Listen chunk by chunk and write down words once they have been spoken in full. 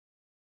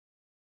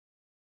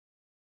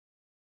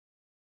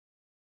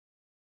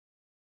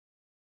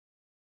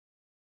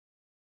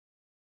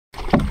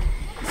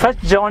1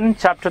 John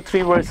chapter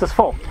 3 verses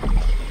 4.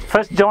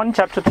 1 John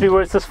chapter 3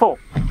 verses 4.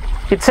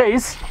 It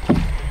says,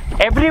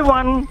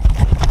 everyone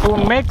who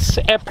makes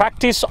a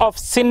practice of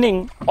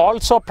sinning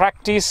also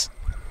practice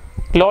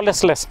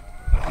lawlessness.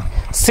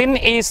 Sin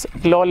is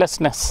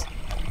lawlessness,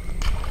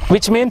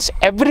 which means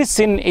every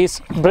sin is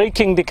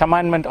breaking the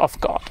commandment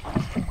of God.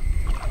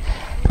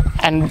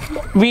 And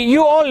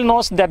you all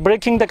know that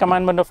breaking the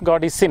commandment of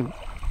God is sin.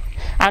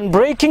 And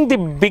breaking the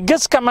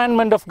biggest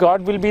commandment of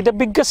God will be the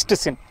biggest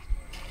sin.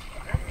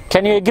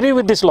 Can you agree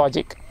with this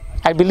logic?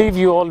 I believe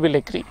you all will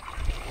agree.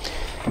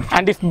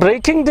 And if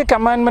breaking the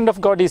commandment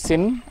of God is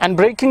sin, and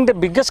breaking the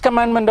biggest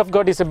commandment of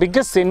God is the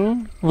biggest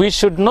sin, we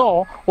should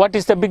know what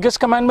is the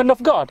biggest commandment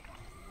of God.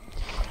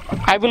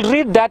 I will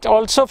read that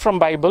also from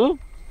Bible.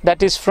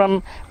 That is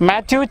from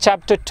Matthew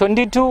chapter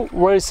 22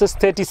 verses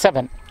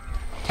 37.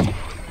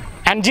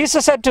 And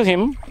Jesus said to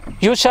him,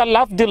 you shall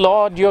love the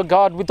Lord your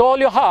God with all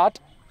your heart,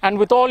 and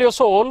with all your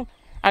soul,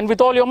 and with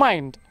all your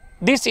mind.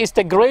 This is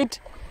the great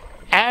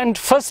and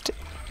first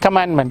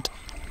commandment.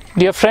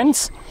 Dear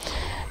friends,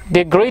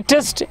 the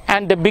greatest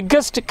and the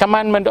biggest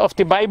commandment of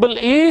the Bible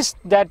is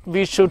that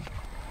we should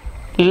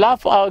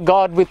love our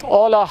God with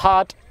all our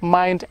heart,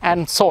 mind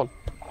and soul.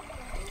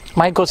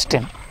 My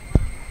question,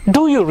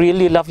 do you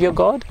really love your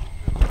God?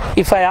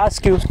 If I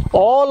ask you,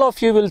 all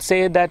of you will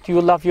say that you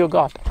love your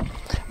God.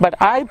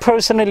 But I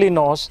personally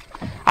know,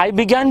 I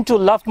began to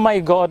love my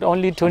God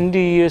only 20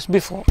 years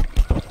before.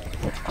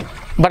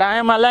 But I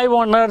am alive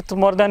on earth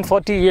more than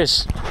 40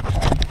 years.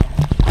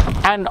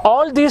 And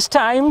all these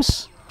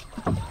times,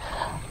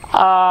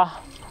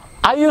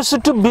 I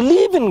used to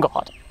believe in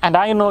God. And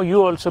I know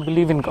you also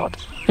believe in God.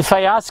 If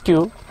I ask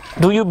you,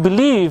 do you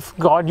believe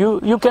God?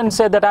 You can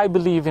say that I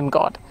believe in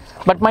God.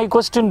 But my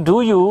question,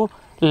 do you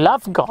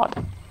love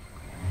God?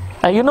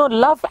 You know,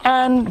 love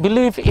and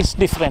belief is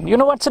different. You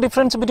know what's the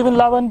difference between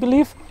love and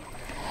belief?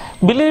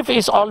 Belief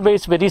is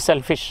always very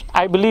selfish.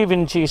 I believe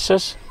in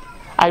Jesus.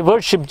 I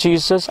worship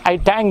Jesus. I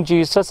thank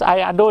Jesus. I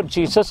adore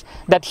Jesus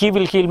that He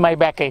will heal my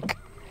backache,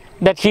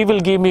 that He will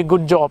give me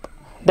good job,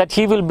 that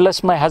He will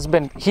bless my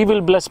husband, He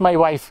will bless my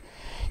wife.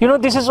 You know,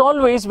 this is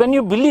always when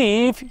you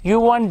believe, you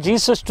want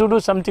Jesus to do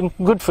something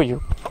good for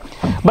you.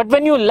 But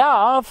when you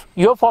love,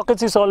 your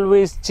focus is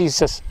always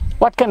Jesus.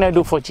 What can I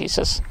do for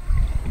Jesus?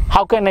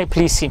 How can I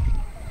please Him?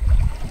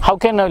 How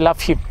can I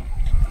love Him?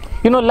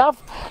 You know,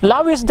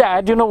 love is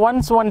that, you know,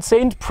 once one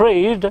saint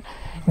prayed,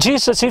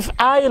 Jesus, if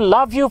I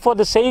love you for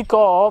the sake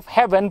of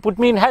heaven, put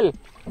me in hell.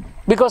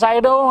 Because I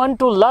don't want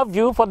to love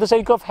you for the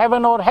sake of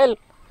heaven or hell.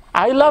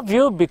 I love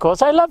you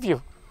because I love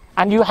you.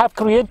 And you have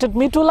created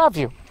me to love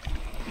you.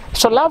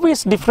 So love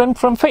is different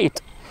from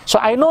faith. So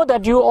I know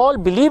that you all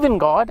believe in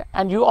God,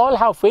 and you all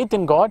have faith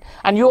in God,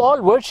 and you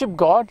all worship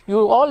God,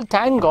 you all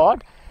thank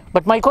God.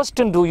 But my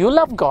question, do you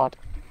love God?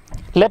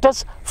 Let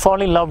us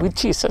fall in love with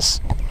Jesus.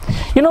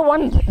 You know,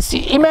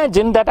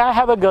 imagine that I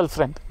have a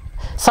girlfriend.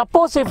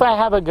 Suppose if I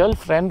have a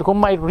girlfriend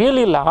whom I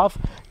really love,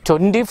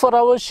 24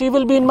 hours she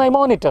will be in my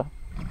monitor.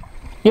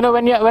 You know,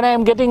 when I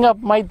am getting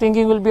up, my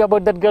thinking will be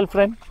about that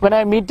girlfriend. When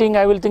I am eating,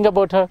 I will think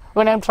about her.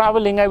 When I am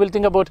traveling, I will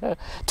think about her.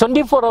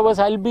 24 hours,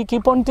 I will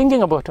keep on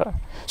thinking about her.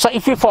 So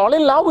if you fall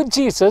in love with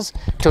Jesus,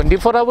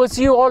 24 hours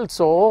you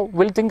also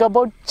will think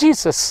about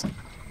Jesus.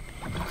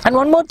 And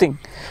one more thing,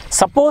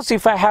 suppose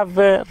if I have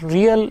a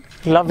real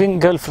loving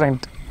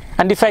girlfriend,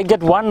 and if I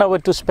get 1 hour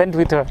to spend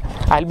with her,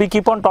 I'll be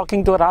keep on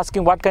talking to her,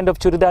 asking what kind of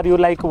churidar you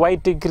like,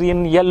 white,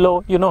 green,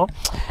 yellow, you know,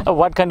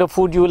 what kind of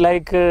food you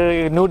like,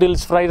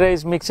 noodles, fried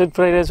rice, mixed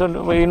fried rice,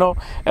 or, you know,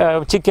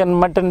 chicken,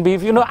 mutton,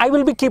 beef, you know, I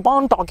will be keep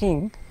on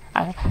talking,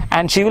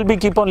 and she will be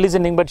keep on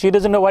listening, but she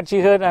doesn't know what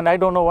she heard, and I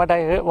don't know what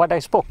I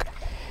spoke.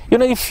 You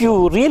know, if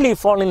you really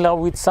fall in love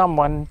with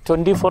someone,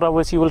 24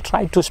 hours you will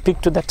try to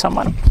speak to that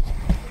someone.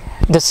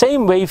 The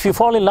same way, if you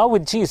fall in love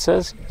with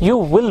Jesus, you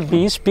will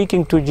be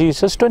speaking to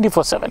Jesus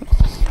 24/7.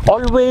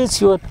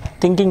 Always your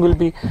thinking will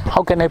be,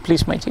 how can I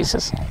please my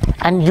Jesus?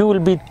 And you will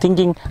be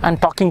thinking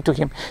and talking to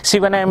Him. See,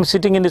 when I am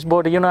sitting in this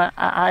boat, you know,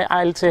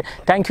 I'll say,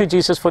 thank you,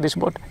 Jesus, for this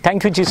boat.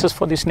 Thank you, Jesus,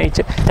 for this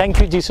nature. Thank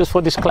you, Jesus,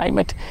 for this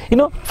climate. You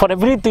know, for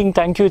everything,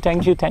 thank you,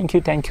 thank you, thank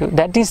you, thank you.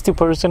 That is the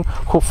person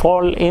who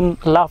fall in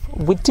love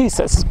with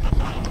Jesus.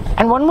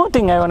 And one more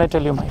thing I want to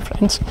tell you, my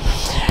friends.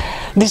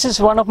 This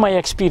is one of my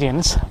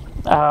experience.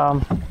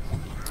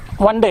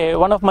 One day,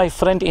 one of my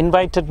friends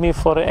invited me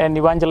for an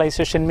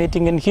evangelization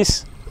meeting in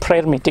his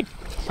prayer meeting.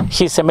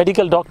 He's a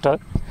medical doctor.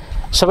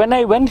 So when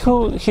I went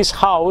to his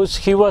house,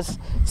 he was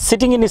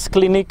sitting in his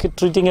clinic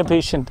treating a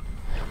patient.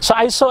 So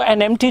I saw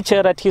an empty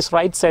chair at his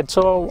right side.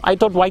 So I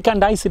thought, why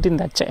can't I sit in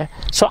that chair?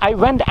 So I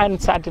went and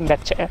sat in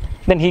that chair.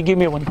 Then he gave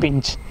me one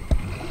pinch.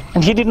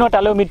 And he did not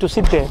allow me to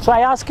sit there. So I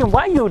asked him,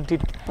 why you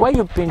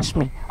pinched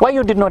me? Why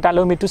you did not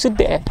allow me to sit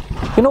there?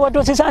 You know what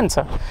was his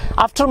answer?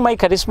 After my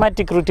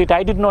charismatic retreat,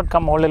 I did not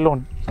come all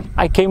alone.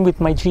 I came with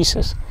my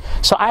Jesus.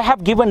 So I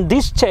have given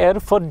this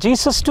chair for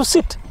Jesus to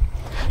sit.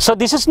 So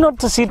this is not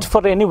the seat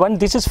for anyone.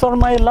 This is for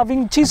my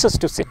loving Jesus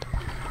to sit.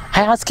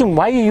 I asked him,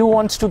 why you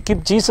want to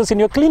keep Jesus in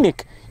your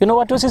clinic? You know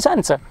what was his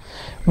answer?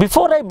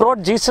 Before I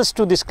brought Jesus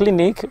to this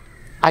clinic,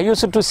 I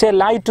used to say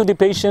lie to the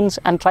patients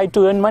and try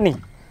to earn money.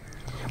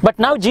 But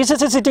now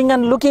Jesus is sitting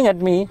and looking at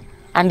me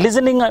and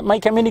listening my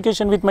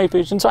communication with my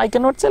patients, so I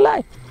cannot say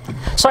lie.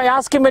 So I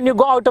asked him, when you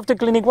go out of the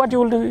clinic, what you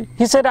will do?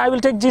 He said, I will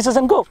take Jesus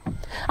and go.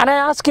 And I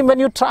asked him, when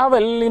you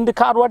travel in the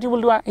car, what you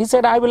will do? He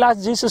said, I will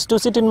ask Jesus to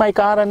sit in my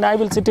car and I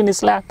will sit in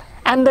his lap.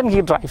 And then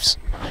he drives.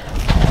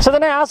 So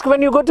then I asked,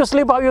 when you go to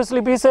sleep, how you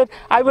sleep? He said,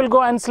 I will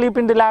go and sleep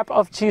in the lap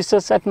of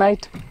Jesus at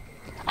night.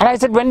 And I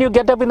said, when you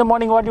get up in the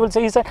morning, what you will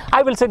say? He said,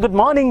 I will say, good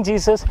morning,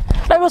 Jesus.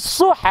 And I was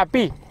so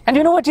happy. And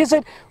you know what he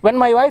said? When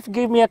my wife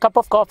gave me a cup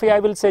of coffee, I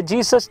will say,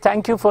 Jesus,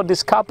 thank you for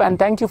this cup and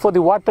thank you for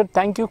the water.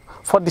 Thank you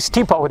for this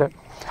tea powder.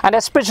 And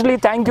especially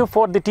thank you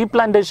for the tea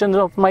plantations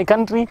of my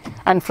country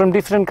and from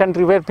different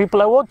country where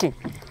people are working.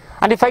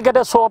 And if I get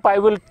a soap, I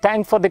will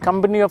thank for the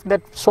company of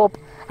that soap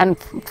and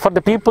for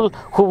the people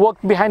who work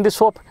behind the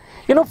soap.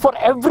 You know, for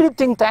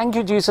everything, thank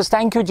you, Jesus,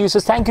 thank you,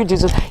 Jesus, thank you,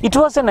 Jesus. It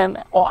was an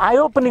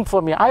eye-opening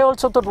for me. I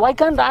also thought, why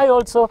can't I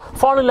also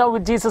fall in love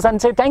with Jesus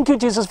and say, thank you,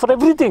 Jesus, for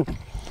everything?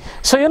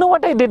 So you know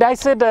what I did? I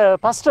said,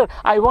 Pastor,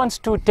 I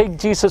want to take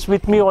Jesus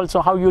with me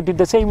also, how you did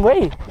the same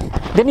way.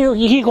 Then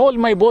he held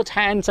my both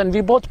hands and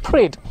we both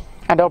prayed.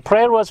 And our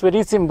prayer was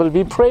very simple.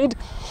 We prayed,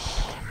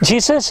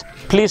 Jesus,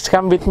 please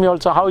come with me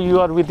also, how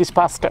you are with this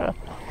pastor.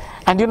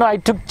 And you know, I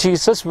took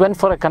Jesus, went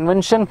for a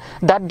convention.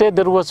 That day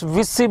there was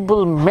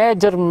visible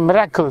major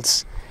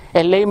miracles.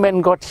 A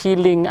layman got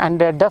healing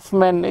and a deaf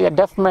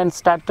man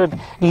started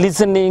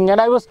listening.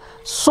 And I was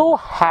so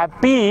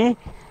happy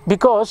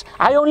because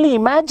I only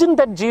imagined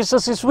that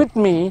Jesus is with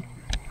me,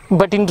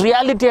 but in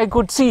reality I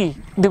could see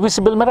the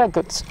visible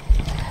miracles.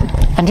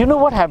 And you know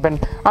what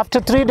happened?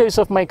 After 3 days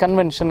of my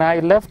convention, I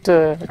left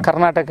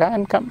Karnataka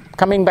and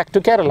coming back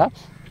to Kerala.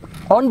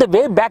 On the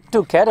way back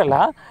to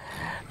Kerala,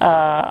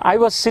 I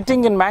was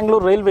sitting in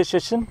Mangalore railway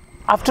station.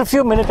 After a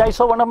few minutes, I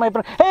saw one of my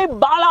friends. Hey,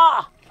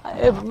 Bala,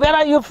 where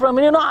are you from?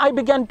 And you know, I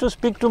began to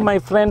speak to my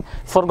friend,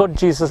 forgot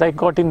Jesus, I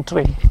got in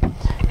train.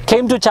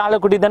 Came to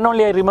Chalakudi, then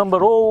only I remember,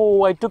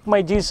 oh, I took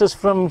my Jesus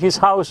from his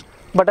house,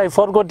 but I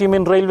forgot him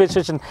in railway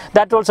station.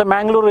 That was a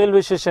Mangalore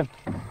railway station.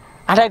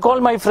 And I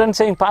called my friend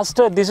saying,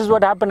 Pastor, this is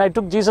what happened. I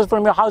took Jesus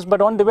from your house,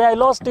 but on the way I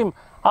lost him.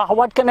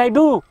 What can I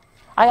do?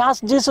 I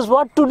asked Jesus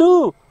what to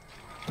do.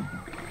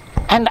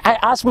 And I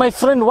asked my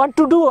friend what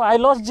to do. I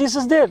lost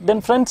Jesus there. Then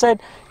friend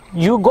said,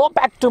 you go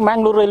back to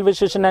Mangalore railway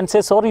station and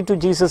say sorry to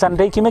Jesus and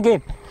take him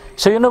again.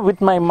 So you know, with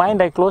my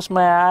mind, I closed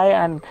my eye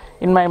and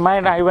in my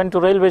mind, I went to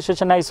railway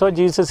station. I saw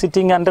Jesus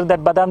sitting under that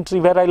badam tree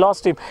where I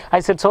lost him.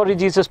 I said, sorry,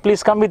 Jesus,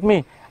 please come with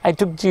me. I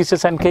took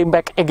Jesus and came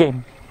back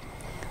again.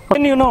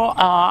 Then you know,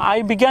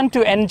 I began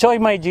to enjoy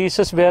my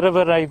Jesus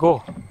wherever I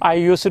go. I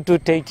used to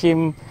take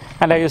him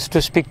and I used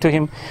to speak to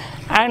him.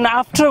 And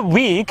after a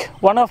week,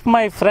 one of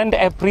my friend,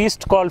 a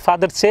priest called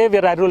Father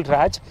Xavier Arul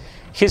Raj,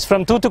 he's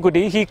from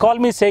Thoothukudi, he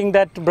called me saying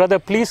that, brother,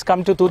 please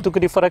come to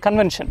Thoothukudi for a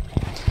convention.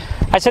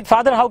 I said,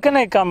 Father, how can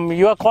I come?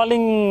 You are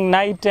calling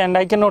night and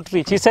I cannot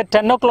reach. He said,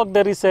 10 o'clock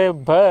there is a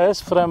bus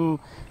from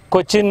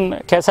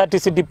Cochin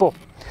KSRTC depot.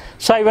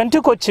 So I went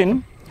to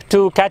Cochin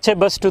to catch a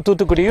bus to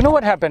Thoothukudi. You know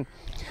what happened?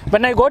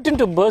 When I got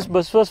into bus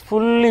was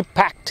fully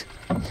packed.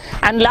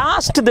 And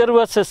last there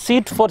was a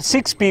seat for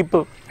 6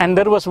 people and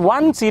there was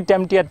one seat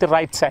empty at the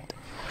right side.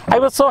 I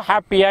was so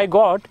happy I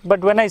got,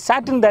 but when I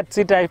sat in that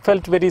seat I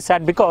felt very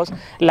sad because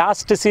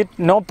last seat,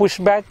 no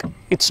pushback,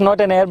 it's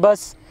not an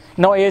Airbus,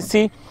 no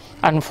AC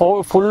and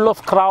full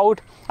of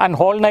crowd and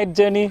whole night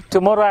journey.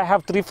 Tomorrow I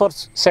have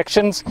 3-4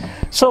 sections.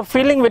 So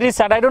feeling very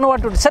sad, I don't know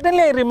what to do.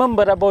 Suddenly I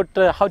remember about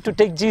how to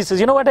take Jesus.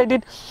 You know what I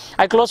did?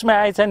 I closed my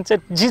eyes and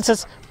said,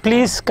 Jesus,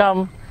 please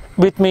come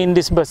with me in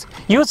this bus.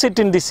 You sit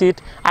in the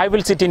seat, I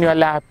will sit in your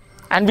lap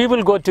and we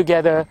will go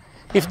together.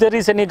 If there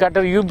is any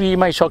gutter, you be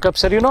my shock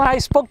absorber. You know, I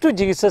spoke to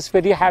Jesus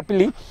very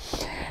happily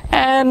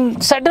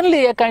and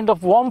suddenly a kind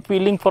of warm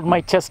feeling for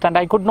my chest and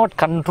I could not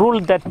control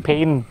that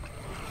pain.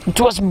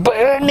 It was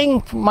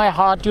burning my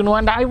heart, you know,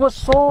 and I was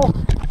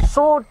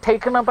so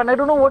taken up and I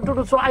don't know what to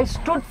do. So I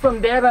stood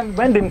from there and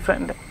went in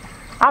front.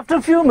 After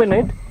a few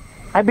minutes,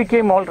 I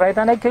became all right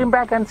and I came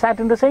back and sat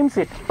in the same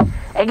seat.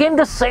 Again,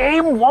 the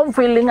same warm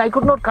feeling, I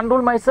could not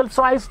control myself,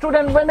 so I stood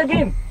and went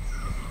again.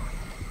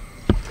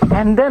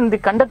 And then the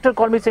conductor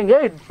called me saying,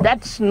 hey,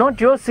 that's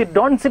not your seat,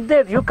 don't sit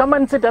there, you come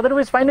and sit,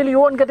 otherwise finally you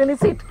won't get any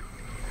seat.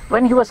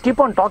 When he was keep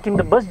on talking,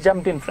 the bus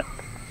jumped in front.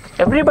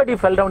 Everybody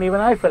fell down,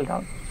 even I fell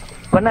down.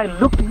 When I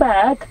looked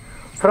back,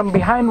 from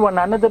behind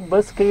another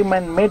bus came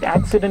and made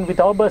accident with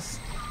our bus.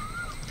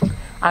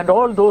 And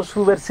all those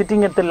who were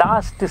sitting at the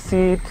last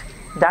seat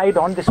died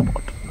on the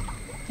spot.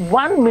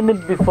 1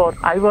 minute before,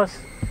 I was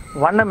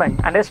one among,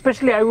 and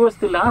especially I was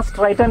the last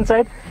right hand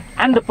side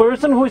and the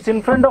person who is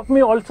in front of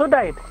me also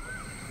died.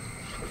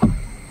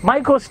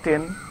 My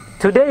question,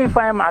 today if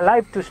I am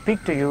alive to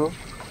speak to you,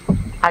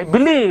 I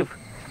believe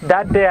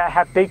that day I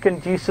have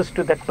taken Jesus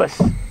to that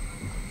bus.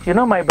 You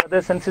know, my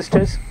brothers and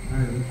sisters,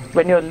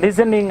 when you're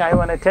listening, I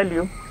want to tell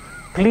you,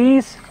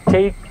 please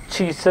take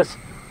Jesus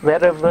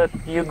wherever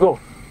you go.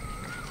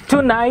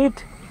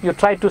 Tonight, you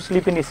try to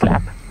sleep in his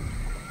lap.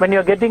 When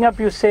you're getting up,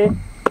 you say,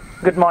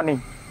 good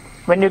morning.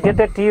 When you get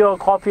a tea or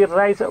coffee,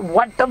 rice,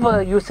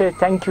 whatever, you say,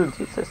 thank you,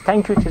 Jesus.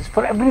 Thank you, Jesus.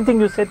 For everything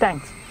you say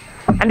thanks.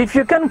 And if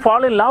you can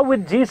fall in love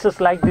with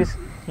Jesus like this,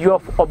 you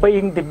are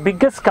obeying the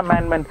biggest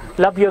commandment.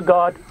 Love your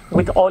God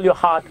with all your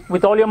heart,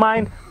 with all your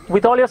mind,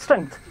 with all your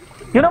strength.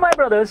 You know, my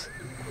brothers,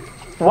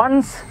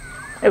 once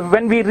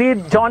when we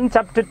read John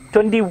chapter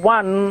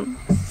 21,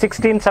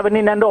 16,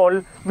 17 and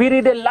all, we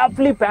read a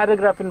lovely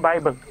paragraph in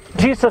Bible.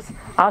 Jesus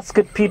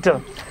asked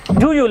Peter,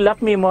 do you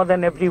love me more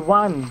than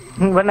everyone?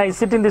 When I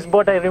sit in this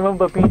boat, I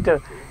remember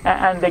Peter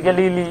and the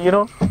Galilee, you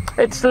know.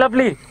 It's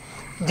lovely.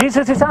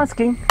 Jesus is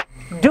asking,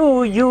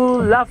 do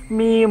you love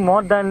me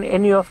more than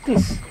any of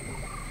this?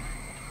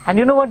 And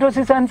you know what was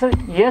his answer?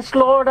 Yes,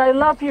 Lord, I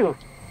love you.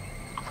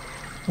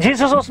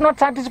 Jesus was not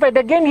satisfied.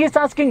 Again, he is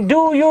asking,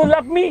 do you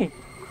love me?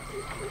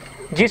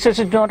 Jesus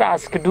did not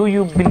ask, do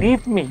you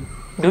believe me?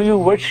 Do you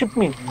worship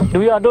me?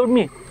 Do you adore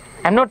me?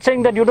 I'm not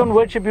saying that you don't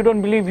worship, you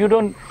don't believe, you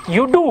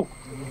do.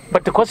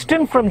 But the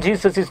question from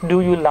Jesus is,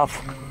 do you love?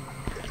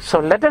 So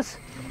let us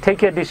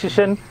take a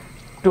decision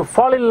to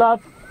fall in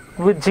love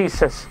with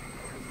Jesus.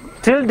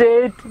 Till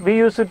date, we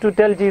used to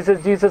tell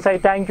Jesus, Jesus, I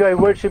thank you, I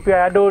worship you,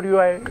 I adore you,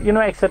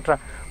 etc.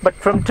 But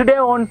from today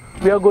on,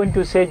 we are going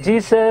to say,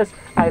 Jesus,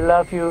 I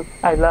love you,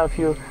 I love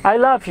you, I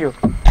love you.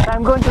 So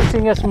I'm going to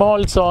sing a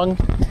small song,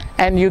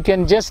 and you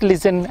can just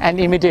listen and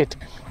imitate.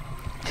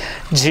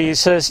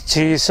 Jesus,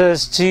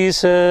 Jesus,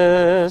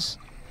 Jesus,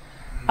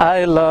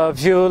 I love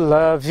you,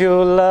 love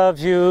you, love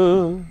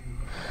you.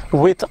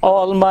 With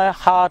all my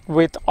heart,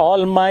 with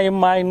all my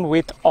mind,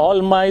 with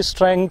all my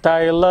strength,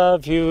 I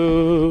love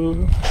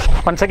you.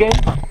 Once again,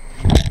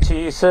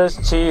 Jesus,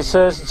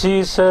 Jesus,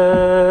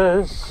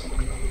 Jesus,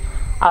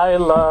 I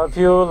love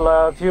you,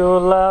 love you,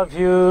 love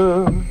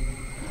you.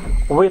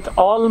 With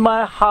all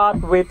my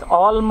heart, with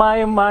all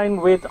my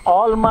mind, with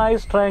all my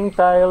strength,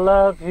 I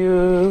love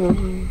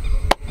you.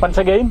 Once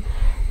again,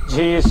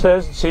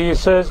 Jesus,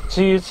 Jesus,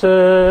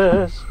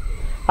 Jesus,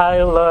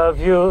 I love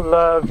you,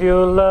 love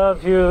you,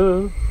 love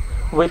you.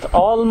 With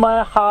all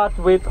my heart,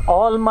 with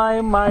all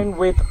my mind,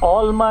 with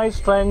all my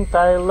strength,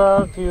 I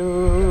love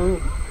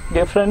you.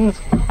 Dear friends,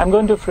 I'm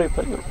going to pray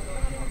for you.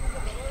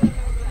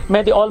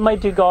 May the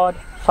Almighty God,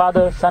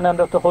 Father, Son, and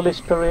of the Holy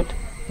Spirit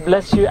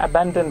bless you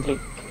abundantly.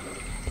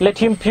 Let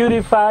Him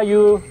purify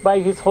you by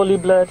His holy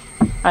blood,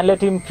 and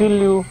let Him fill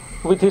you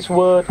with His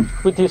word,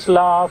 with His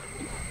love,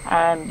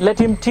 and let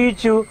Him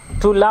teach you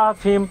to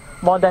love Him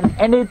more than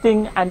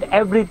anything and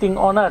everything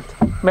on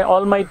earth. May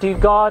Almighty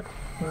God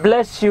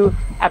bless you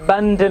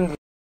abundantly.